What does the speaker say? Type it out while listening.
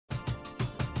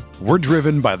We're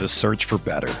driven by the search for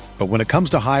better. But when it comes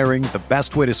to hiring, the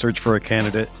best way to search for a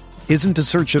candidate isn't to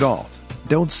search at all.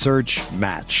 Don't search,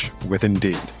 match with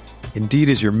Indeed. Indeed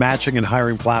is your matching and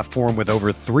hiring platform with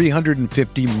over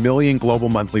 350 million global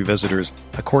monthly visitors,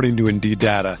 according to Indeed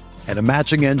data, and a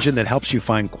matching engine that helps you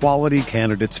find quality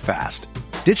candidates fast.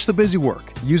 Ditch the busy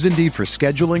work. Use Indeed for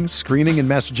scheduling, screening, and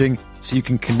messaging so you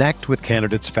can connect with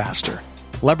candidates faster.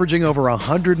 Leveraging over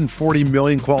 140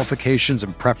 million qualifications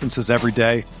and preferences every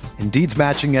day, Indeed's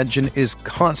matching engine is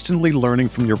constantly learning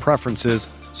from your preferences,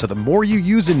 so the more you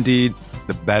use Indeed,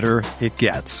 the better it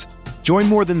gets. Join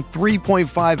more than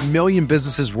 3.5 million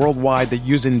businesses worldwide that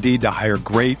use Indeed to hire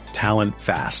great talent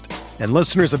fast. And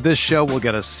listeners of this show will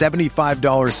get a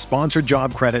 $75 sponsored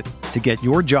job credit to get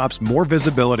your jobs more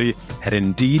visibility at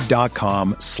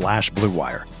Indeed.com/Blue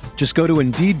Wire. Just go to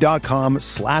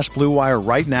Indeed.com/Blue Wire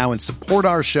right now and support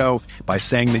our show by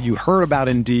saying that you heard about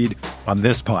Indeed on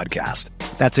this podcast.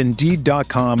 That's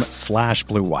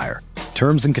Indeed.com/Blue Wire.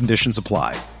 Terms and conditions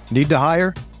apply. Need to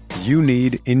hire? You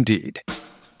need Indeed.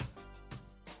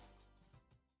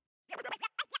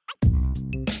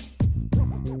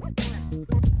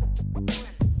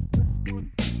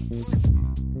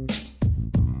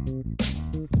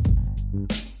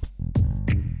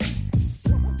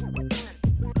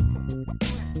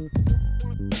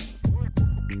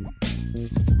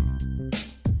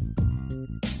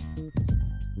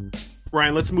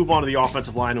 Ryan, let's move on to the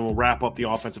offensive line, and we'll wrap up the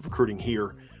offensive recruiting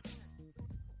here.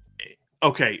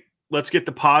 Okay, let's get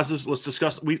the positives. Let's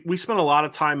discuss. We spent a lot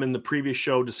of time in the previous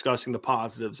show discussing the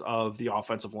positives of the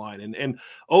offensive line, and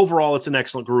overall, it's an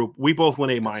excellent group. We both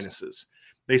went A-minuses.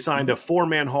 They signed a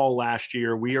 4-man haul last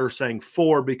year. We are saying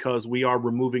 4 because we are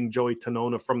removing Joey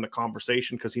Tanona from the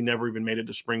conversation because he never even made it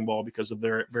to spring ball because of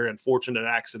their very unfortunate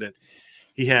accident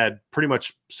he had pretty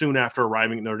much soon after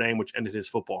arriving at Notre Dame, which ended his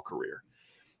football career.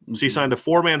 So you signed a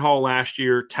 4-man haul last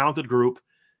year, talented group.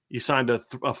 You signed a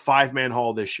 5-man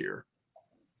haul this year.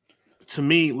 To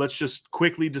me, let's just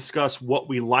quickly discuss what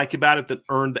we like about it that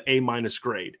earned the A-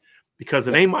 grade, because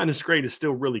an A- grade is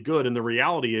still really good. And the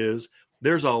reality is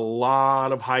there's a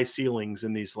lot of high ceilings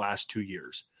in these last 2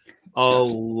 years, a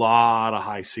lot of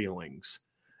high ceilings.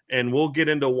 And we'll get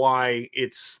into why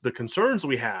it's the concerns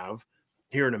we have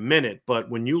here in a minute. But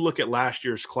when you look at last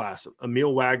year's class,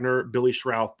 Emil Wagner, Billy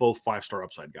Schrauth, both 5-star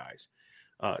upside guys.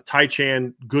 Ty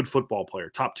Chan, good football player,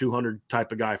 top 200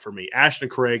 type of guy for me. Ashton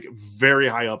Craig, very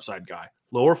high upside guy.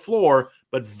 Lower floor,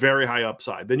 but very high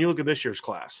upside. Then you look at this year's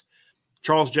class.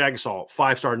 Charles Jagasaw,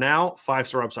 5-star now,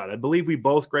 5-star upside. I believe we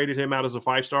both graded him out as a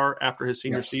 5-star after his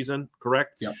senior season,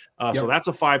 correct? Yep. So that's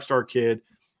a 5-star kid.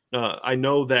 I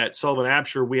know that Sullivan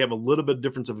Absher, we have a little bit of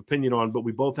difference of opinion on, but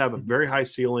we both have a very high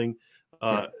ceiling.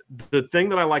 The thing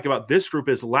that I like about this group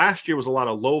is last year was a lot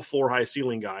of low floor, high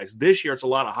ceiling guys. This year it's a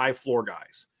lot of high floor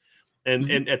guys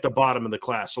and at the bottom of the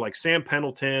class. So like Sam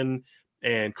Pendleton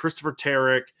and Christopher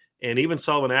Tarrick and even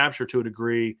Sullivan Absher to a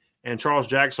degree and Charles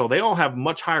Jagasaw, they all have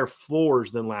much higher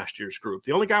floors than last year's group.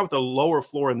 The only guy with a lower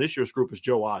floor in this year's group is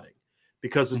Joe Otting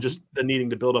because of just the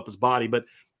needing to build up his body. But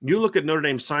you look at Notre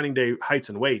Dame's signing day heights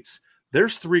and weights,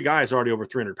 there's 3 guys already over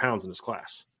 300 pounds in this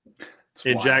class.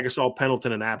 In Jagasaw,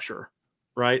 Pendleton, and Absher.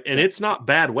 Right. And it's not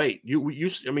bad weight. You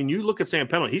look at Sam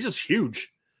Pendleton, he's just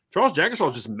huge. Charles Jagasaw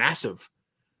is just massive.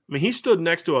 I mean, he stood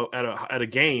next to at a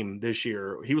game this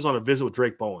year. He was on a visit with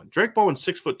Drake Bowen. Drake Bowen's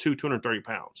 6'2", 230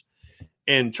 pounds.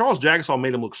 And Charles Jagasaw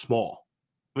made him look small.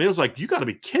 I mean, it was like, you got to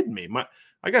be kidding me.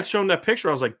 I got shown that picture.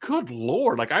 I was like, good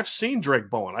Lord. Like, I've seen Drake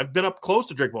Bowen. I've been up close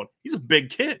to Drake Bowen. He's a big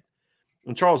kid.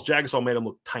 And Charles Jagasaw made him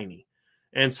look tiny.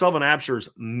 And Sullivan Absher is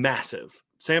massive.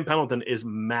 Sam Pendleton is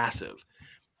massive.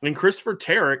 And Christopher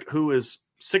Tarrick, who is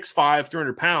 6'5",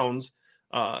 300 pounds,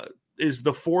 is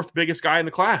the 4th biggest guy in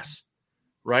the class,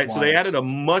 right? So they added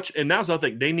and that was the other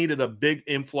thing. They needed a big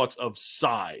influx of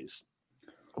size.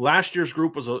 Last year's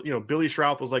group was, Billy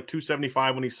Schrauth was like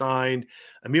 275 when he signed.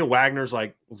 Emil Wagner's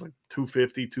was like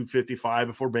 250, 255,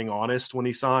 if we're being honest, when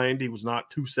he signed. He was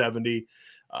not 270.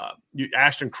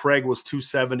 Ashton Craig was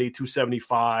 270,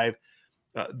 275.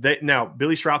 Now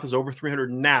Billy Schrauth is over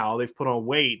 300 now. They've put on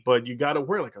weight, but you got to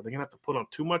worry, like, are they going to have to put on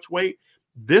too much weight?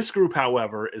 This group,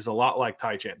 however, is a lot like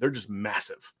Ty Chan. They're just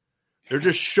massive. They're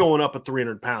just showing up at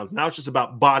 300 pounds. Now it's just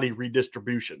about body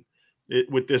redistribution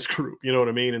with this group. You know what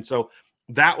I mean? And so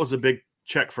that was a big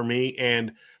check for me.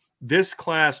 And this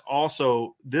class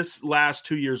also, this last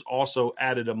 2 years also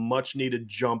added a much needed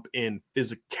jump in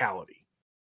physicality.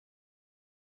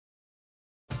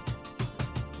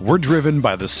 We're driven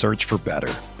by the search for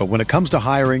better. But when it comes to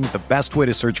hiring, the best way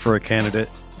to search for a candidate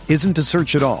isn't to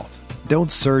search at all.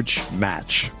 Don't search,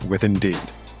 match with Indeed.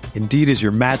 Indeed is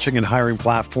your matching and hiring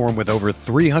platform with over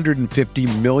 350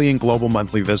 million global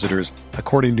monthly visitors,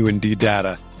 according to Indeed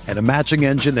data, and a matching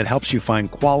engine that helps you find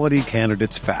quality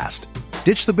candidates fast.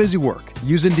 Ditch the busy work.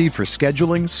 Use Indeed for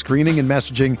scheduling, screening, and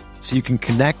messaging so you can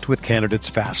connect with candidates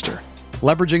faster.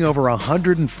 Leveraging over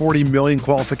 140 million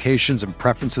qualifications and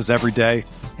preferences every day,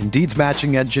 Indeed's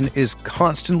matching engine is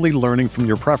constantly learning from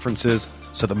your preferences,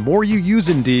 so the more you use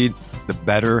Indeed, the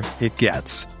better it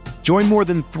gets. Join more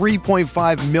than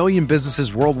 3.5 million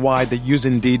businesses worldwide that use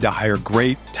Indeed to hire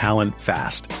great talent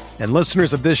fast. And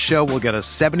listeners of this show will get a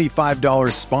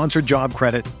 $75 sponsored job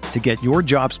credit to get your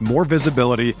jobs more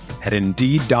visibility at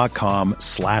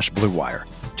Indeed.com/Blue Wire.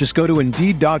 Just go to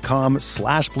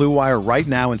Indeed.com/Blue Wire right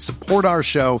now and support our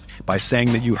show by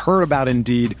saying that you heard about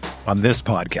Indeed on this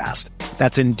podcast.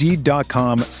 That's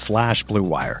Indeed.com/Blue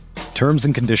Wire. Terms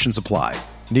and conditions apply.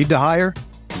 Need to hire?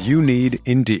 You need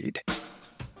Indeed.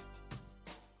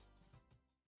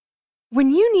 When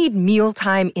you need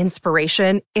mealtime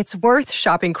inspiration, it's worth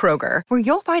shopping Kroger, where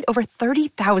you'll find over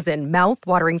 30,000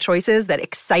 mouth-watering choices that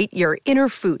excite your inner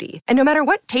foodie. And no matter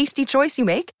what tasty choice you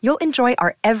make, you'll enjoy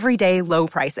our everyday low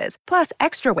prices, plus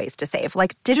extra ways to save,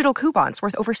 like digital coupons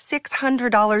worth over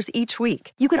 $600 each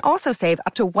week. You can also save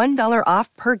up to $1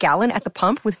 off per gallon at the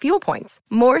pump with fuel points.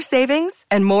 More savings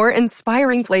and more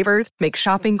inspiring flavors make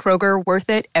shopping Kroger worth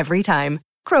it every time.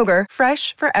 Kroger,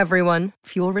 fresh for everyone.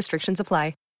 Fuel restrictions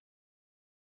apply.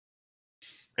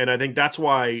 And I think that's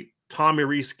why Tommy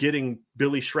Rees getting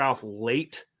Billy Schrauth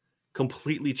late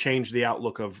completely changed the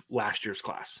outlook of last year's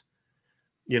class.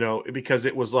 You know, because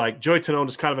it was like Joey Tonone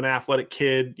is kind of an athletic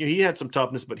kid. You know, he had some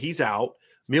toughness, but he's out.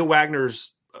 Emil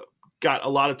Wagner's got a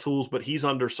lot of tools, but he's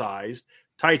undersized.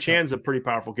 Ty Chan's a pretty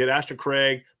powerful kid. Ashton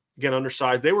Craig, again,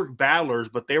 undersized. They were battlers,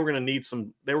 but they were going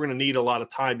to need a lot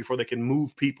of time before they can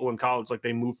move people in college like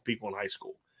they moved people in high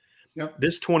school. Yep.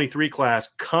 This 23 class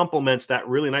complements that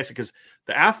really nicely because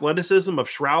the athleticism of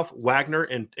Schrauth, Wagner,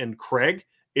 and Craig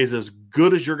is as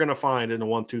good as you're going to find in a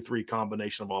 1-2-3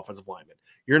 combination of offensive linemen.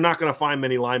 You're not going to find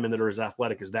many linemen that are as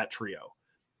athletic as that trio,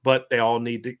 but they all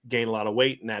need to gain a lot of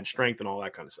weight and add strength and all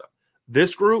that kind of stuff.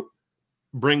 This group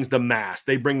brings the mass.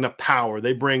 They bring the power.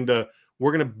 They bring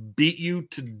we're going to beat you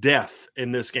to death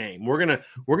in this game. We're going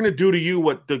to do to you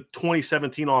what the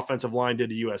 2017 offensive line did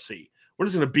to USC. We're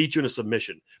just going to beat you in a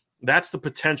submission. That's the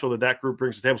potential that group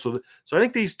brings to the table. So I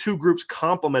think these two groups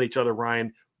complement each other,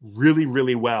 Ryan, really,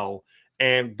 really well.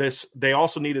 And they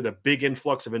also needed a big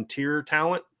influx of interior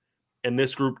talent, and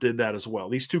this group did that as well.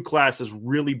 These two classes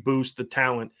really boost the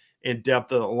talent and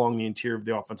depth along the interior of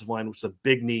the offensive line, which is a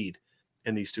big need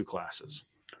in these two classes.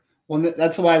 Well,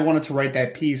 that's why I wanted to write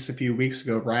that piece a few weeks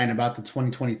ago, Ryan, about the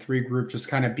 2023 group just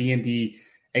kind of being the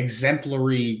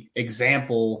exemplary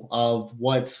example of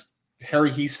what's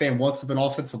Harry Hiestand wants of an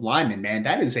offensive lineman, man.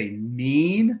 That is a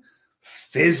mean,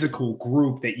 physical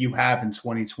group that you have in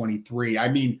 2023. I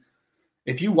mean,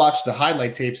 if you watch the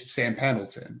highlight tapes of Sam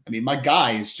Pendleton, I mean, my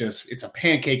guy is it's a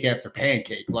pancake after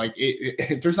pancake. Like,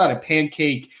 if there's not a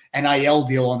pancake NIL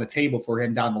deal on the table for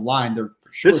him down the line, dude,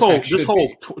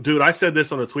 I said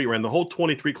this on a tweet, Ryan, the whole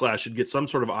 23 class should get some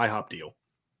sort of IHOP deal.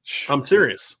 I'm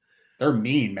serious. They're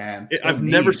mean, man. I've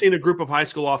never seen a group of high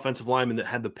school offensive linemen that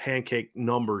had the pancake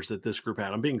numbers that this group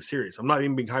had. I'm being serious. I'm not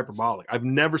even being hyperbolic. I've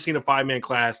never seen a 5-man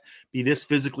class be this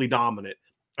physically dominant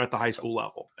at the high school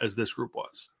level as this group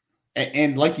was.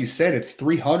 And like you said, it's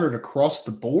 300 across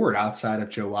the board outside of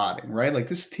Joe Otting, right? Like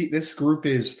this group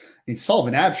is, I mean,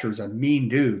 Sullivan Absher is a mean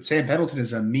dude. Sam Pendleton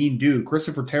is a mean dude.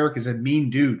 Christopher Tarrick is a mean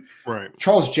dude. Right.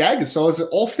 Charles Jagasaw is an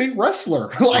all-state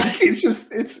wrestler. Like,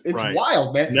 it's right.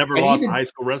 Wild, man. Never lost a high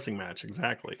school wrestling match.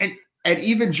 Exactly. And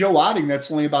even Joe Otting, that's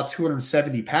only about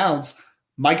 270 pounds.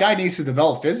 My guy needs to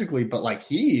develop physically, but like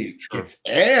he gets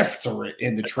after it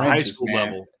in the trenches, high school man.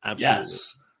 level. Absolutely.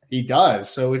 Yes. He does.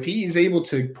 So if he is able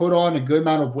to put on a good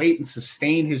amount of weight and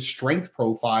sustain his strength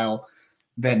profile,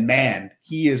 then, man,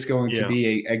 he is going to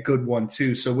be a good one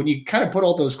too. So when you kind of put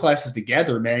all those classes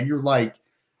together, man, you're like,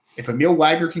 if Emil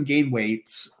Wagner can gain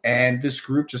weight and this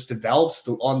group just develops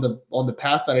on the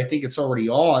path that I think it's already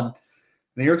on,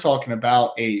 then you're talking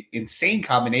about a insane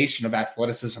combination of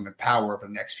athleticism and power over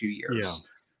the next few years. Yeah.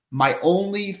 My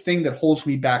only thing that holds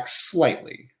me back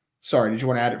slightly. Sorry, did you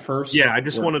want to add it first? Yeah, I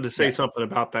just wanted to say something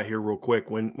about that here real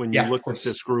quick. When you look at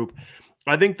this group,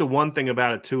 I think the one thing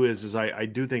about it too is I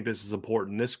do think this is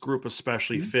important. This group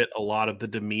especially fit a lot of the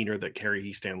demeanor that Harry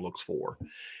Hiestand looks for.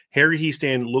 Harry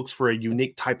Hiestand looks for a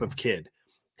unique type of kid.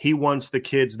 He wants the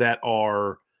kids that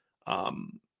are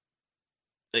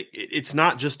it's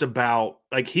not just about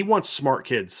like he wants smart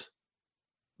kids.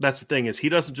 That's the thing is he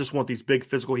doesn't just want these big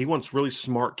physical. He wants really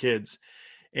smart kids.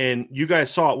 And you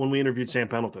guys saw it when we interviewed Sam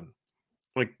Pendleton.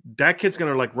 Like that kid's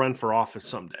going to like run for office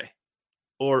someday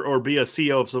or be a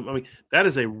CEO of some. I mean, that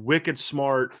is a wicked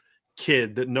smart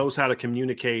kid that knows how to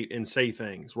communicate and say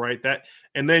things, right? That,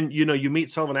 and then, you know, you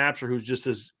meet Sullivan Absher, who's just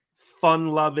as fun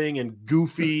loving and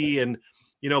goofy and,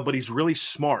 you know, but he's really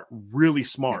smart, really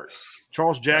smart. Yes.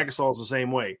 Charles Jagasaw is the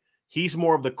same way. He's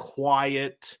more of the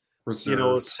quiet, Reserved. You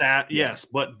know, sad. Yeah. Yes.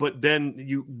 But then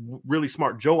you really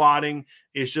smart. Joe Otting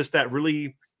is just that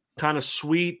really kind of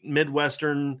sweet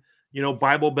Midwestern, you know,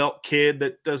 Bible Belt kid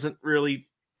that doesn't really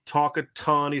talk a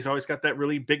ton. He's always got that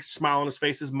really big smile on his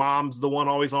face. His mom's the one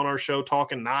always on our show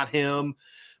talking, not him.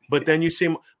 But then you see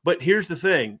him. But here's the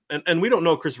thing. And we don't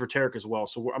know Christopher Terek as well.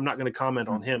 So I'm not going to comment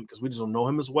on him because we just don't know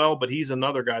him as well. But he's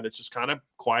another guy that's just kind of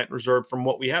quiet and reserved from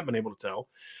what we have been able to tell.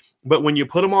 But when you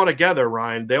put them all together,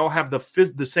 Ryan, they all have the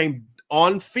same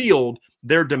on field.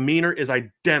 Their demeanor is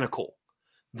identical.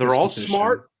 They're all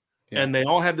smart, and they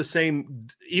all have the same.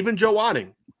 Even Joe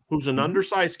Otting, who's an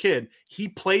undersized kid, he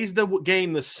plays the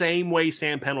game the same way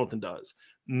Sam Pendleton does,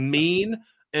 mean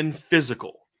and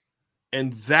physical.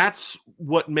 And that's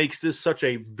what makes this such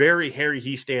a very Harry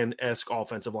Hiestand-esque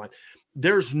offensive line.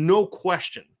 There's no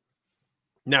question.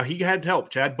 Now, he had help.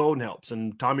 Chad Bowden helps,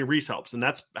 and Tommy Rees helps, and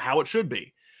that's how it should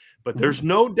be. But there's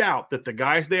no doubt that the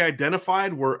guys they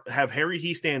identified have Harry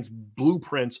Hiestand's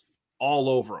blueprints all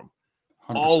over them.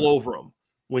 100%. All over them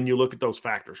when you look at those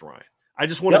factors, Ryan. I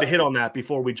just wanted to hit on that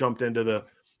before we jumped into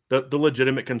the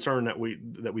legitimate concern that we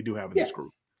do have in this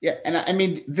group. Yeah, and I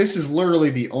mean, this is literally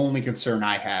the only concern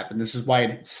I have, and this is why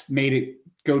it made it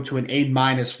go to an A-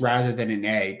 rather than an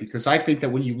A, because I think that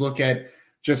when you look at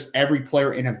just every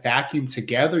player in a vacuum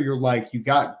together, you're like, you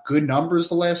got good numbers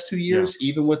the last 2 years,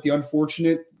 even with the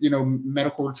unfortunate, you know,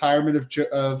 medical retirement of Joey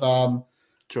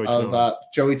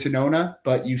Tanona,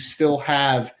 but you still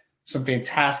have some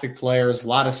fantastic players, a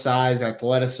lot of size,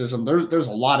 athleticism. There's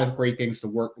a lot of great things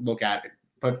to look at.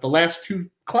 But the last two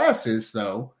classes,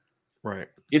 though, right,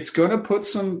 it's going to put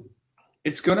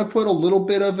a little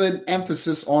bit of an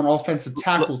emphasis on offensive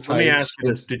tackle types. Let me ask you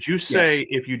this. Did you say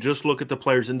if you just look at the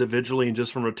players individually and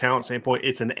just from a talent standpoint,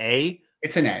 it's an A?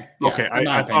 It's an A. Yeah, okay,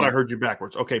 I thought I heard you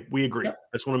backwards. Okay, we agree. Yep.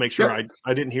 I just want to make sure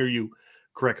I didn't hear you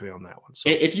correctly on that one. So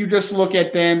if you just look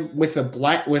at them with a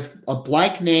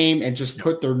blank name and just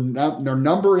put their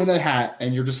number in a hat,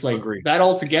 and you're just like that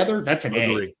all together, that's an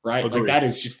A, right? Like that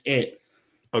is just it.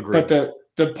 Agree. But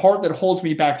the part that holds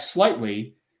me back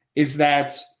slightly is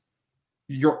that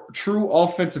your true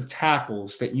offensive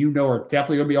tackles that you know are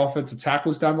definitely going to be offensive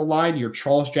tackles down the line, your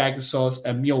Charles Jagasaws,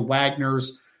 Emil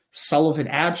Wagners, Sullivan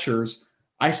Abshers,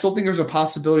 I still think there's a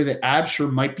possibility that Absher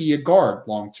might be a guard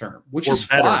long-term, which is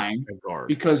fine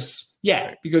because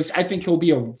I think he'll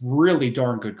be a really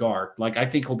darn good guard. Like, I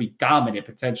think he'll be dominant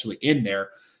potentially in there.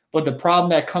 But the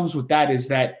problem that comes with that is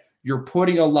that you're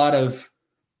putting a lot of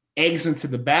eggs into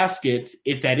the basket,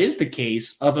 if that is the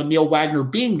case, of Emil Wagner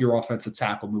being your offensive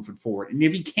tackle moving forward. And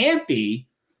if he can't be,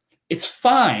 it's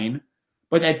fine,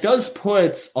 but that does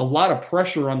put a lot of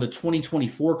pressure on the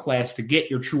 2024 class to get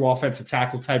your true offensive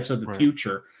tackle types of the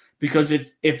future. Because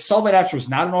if Sullivan Absher is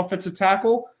not an offensive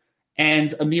tackle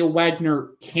and Emil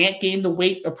Wagner can't gain the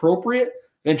weight appropriate,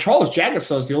 then Charles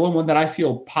Jagasaw is the only one that I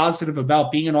feel positive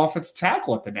about being an offensive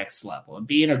tackle at the next level and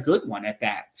being a good one at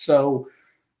that. So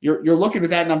You're looking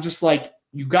at that, and I'm just like,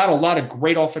 you got a lot of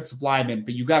great offensive linemen,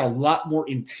 but you got a lot more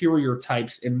interior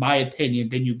types, in my opinion,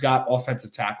 than you got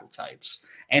offensive tackle types.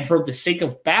 And for the sake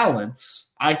of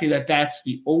balance, I think that that's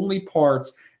the only part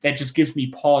that just gives me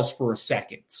pause for a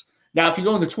second. Now, if you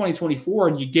go into 2024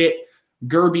 and you get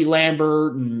Gerby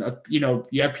Lambert and,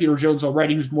 you have Peter Jones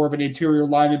already, who's more of an interior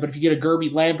lineman, but if you get a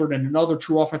Gerby Lambert and another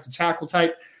true offensive tackle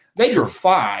type, then you're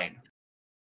fine.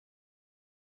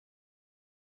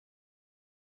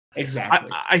 Exactly.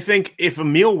 I think if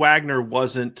Emil Wagner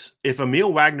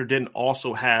didn't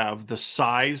also have the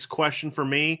size question for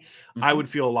me, I would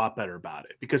feel a lot better about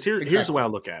it. Because here's the way I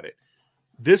look at it.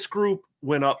 This group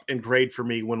went up in grade for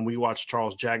me when we watched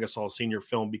Charles Jagasaw senior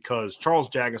film, because Charles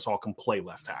Jagasaw can play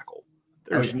left tackle.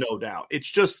 There's no doubt.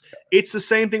 It's the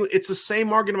same thing. It's the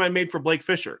same argument I made for Blake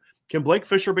Fisher. Can Blake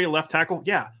Fisher be a left tackle?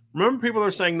 Yeah. Remember, people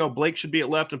are saying, no, Blake should be at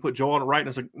left and put Joe on at right. And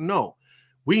it's like, no.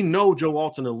 We know Joe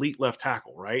Alt's an elite left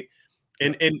tackle, right?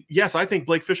 And yes, I think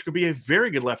Blake Fisher could be a very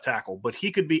good left tackle, but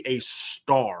he could be a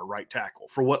star right tackle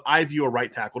for what I view a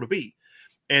right tackle to be.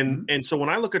 And so when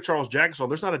I look at Charles Jagasaw,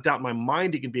 there's not a doubt in my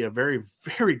mind he can be a very,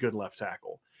 very good left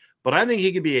tackle. But I think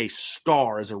he could be a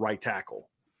star as a right tackle.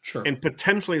 Sure. And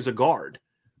potentially as a guard.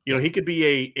 He could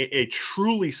be a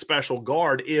truly special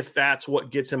guard if that's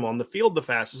what gets him on the field the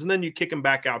fastest. And then you kick him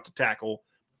back out to tackle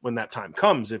when that time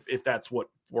comes, if that's what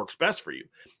works best for you.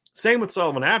 Same with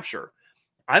Sullivan Absher.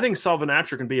 I think Sullivan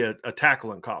Absher can be a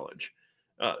tackle in college.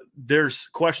 There's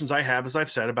questions I have, as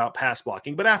I've said, about pass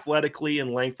blocking, but athletically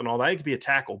and length and all that, he could be a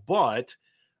tackle. But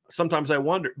sometimes I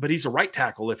wonder, but he's a right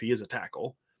tackle if he is a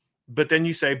tackle. But then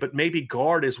you say, but maybe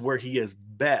guard is where he is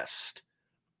best.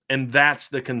 And that's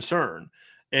the concern.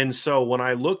 And so when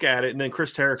I look at it, and then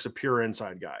Chris Terrek's a pure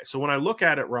inside guy. So when I look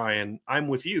at it, Ryan, I'm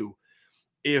with you.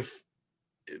 If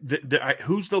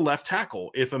who's the left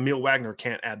tackle if Emil Wagner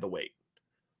can't add the weight?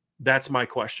 That's my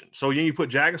question. So you put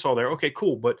Jagasaw there. Okay,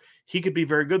 cool. But he could be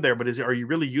very good there. But are you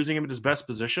really using him at his best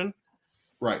position?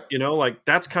 Right.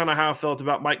 That's kind of how I felt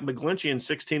about Mike McGlinchey in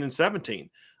 16 and 17.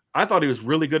 I thought he was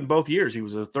really good in both years. He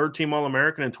was a third-team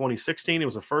All-American in 2016. He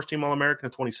was a first-team All-American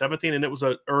in 2017, and it was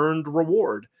an earned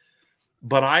reward.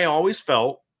 But I always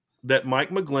felt that Mike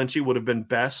McGlinchey would have been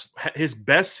best. His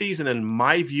best season, in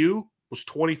my view, was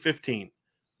 2015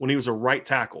 when he was a right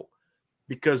tackle,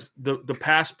 because the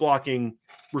pass blocking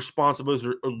responsibilities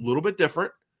are a little bit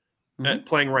different at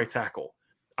playing right tackle.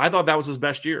 I thought that was his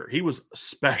best year. He was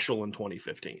special in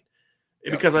 2015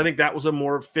 because I think that was a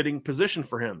more fitting position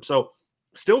for him. So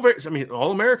still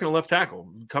All-American left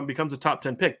tackle becomes a top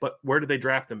 10 pick, but where did they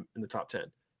draft him in the top 10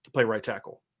 to play right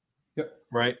tackle? Yep.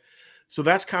 Right. So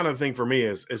that's kind of the thing for me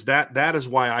is that is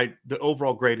why the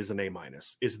overall grade is an A-,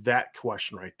 is that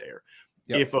question right there.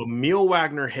 Yep. If Emil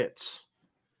Wagner hits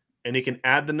and he can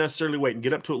add the necessary weight and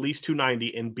get up to at least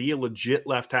 290 and be a legit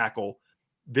left tackle,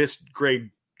 this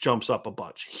grade jumps up a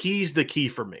bunch. He's the key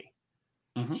for me.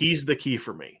 He's the key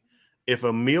for me. If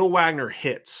Emil Wagner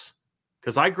hits,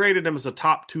 because I graded him as a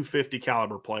top 250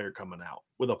 caliber player coming out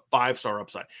with a 5-star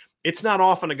upside. It's not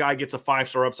often a guy gets a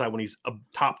 5-star upside when he's a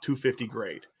top 250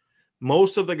 grade.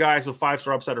 Most of the guys with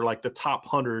 5-star upside are like the top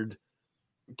 100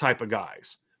 type of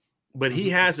guys. But he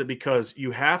has it because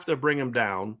you have to bring him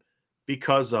down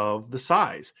because of the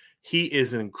size. He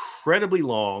is incredibly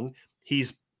long.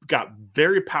 He's got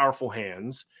very powerful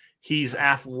hands. He's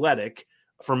athletic.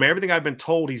 From everything I've been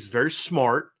told, he's very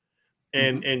smart.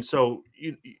 And so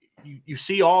you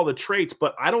see all the traits,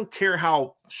 but I don't care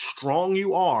how strong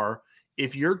you are.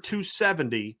 If you're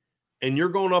 270 and you're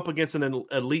going up against an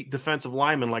elite defensive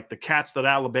lineman like the cats that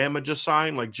Alabama just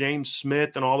signed, like James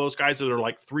Smith and all those guys that are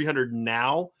like 300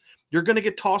 now, you're going to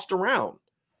get tossed around.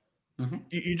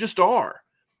 You just are.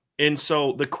 And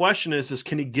so the question is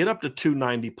can he get up to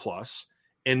 290 plus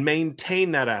and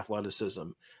maintain that athleticism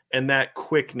and that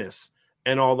quickness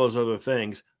and all those other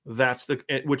things?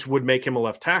 Which would make him a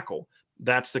left tackle.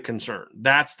 That's the concern.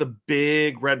 That's the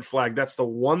big red flag. That's the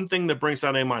one thing that brings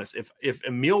down A-. If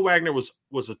Emil Wagner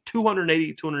was a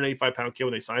 285 pound kid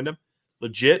when they signed him,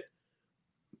 legit,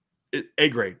 A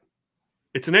grade.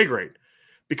 It's an A grade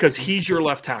because he's your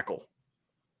left tackle.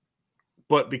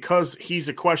 But because he's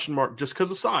a question mark just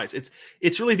because of size,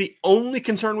 it's really the only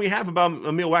concern we have about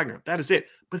Emil Wagner. That is it.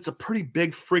 But it's a pretty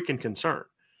big freaking concern.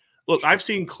 Look, I've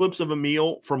seen clips of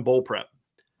Emil from bowl prep,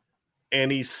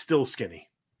 and he's still skinny.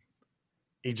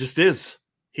 He just is.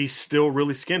 He's still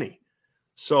really skinny.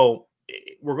 So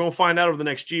we're going to find out over the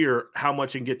next year how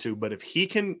much he can get to. But if he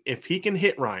can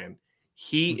hit Ryan,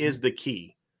 he is the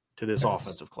key to this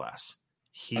offensive class.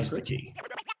 He's the key.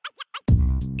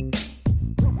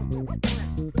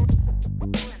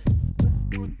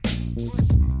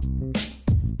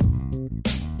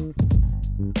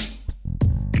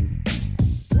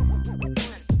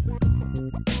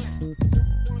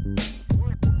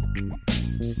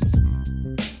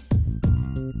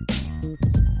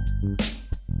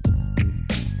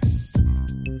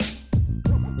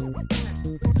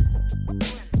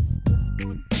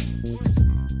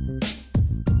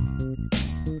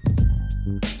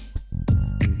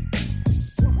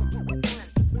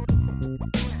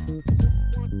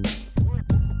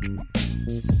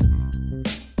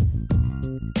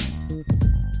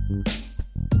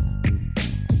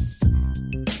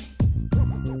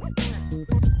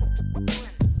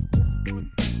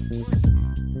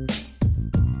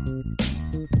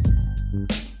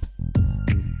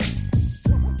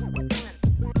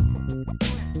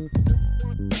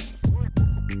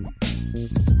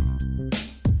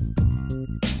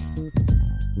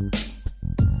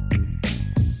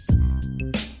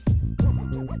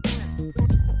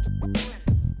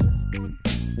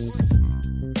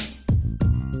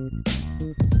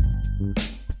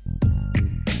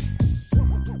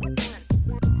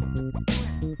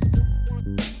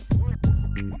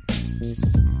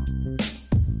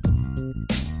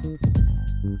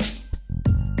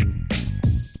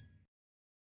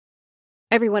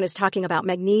 Everyone is talking about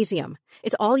magnesium.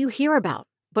 It's all you hear about.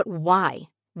 But why?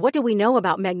 What do we know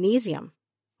about magnesium?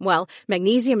 Well,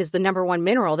 magnesium is the #1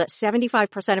 mineral that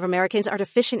 75% of Americans are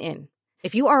deficient in.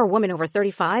 If you are a woman over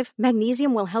 35,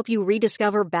 magnesium will help you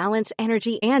rediscover balance,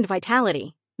 energy, and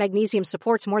vitality. Magnesium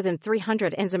supports more than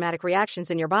 300 enzymatic reactions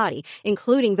in your body,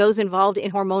 including those involved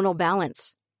in hormonal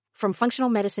balance. From functional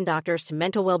medicine doctors to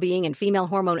mental well-being and female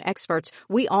hormone experts,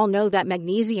 we all know that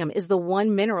magnesium is the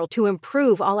one mineral to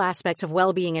improve all aspects of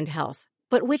well-being and health.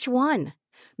 But which one?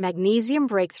 Magnesium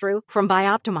Breakthrough from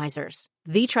Bioptimizers,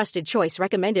 the trusted choice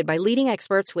recommended by leading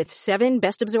experts with 7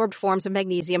 best-absorbed forms of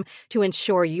magnesium to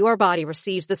ensure your body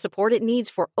receives the support it needs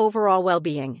for overall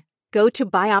well-being. Go to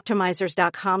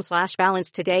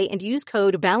bioptimizers.com/balance today and use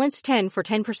code BALANCE10 for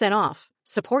 10% off.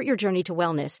 Support your journey to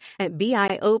wellness at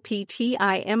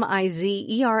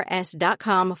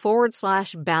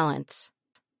bioptimizers.com/balance.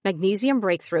 Magnesium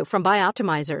Breakthrough from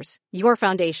Bioptimizers, your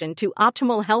foundation to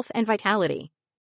optimal health and vitality.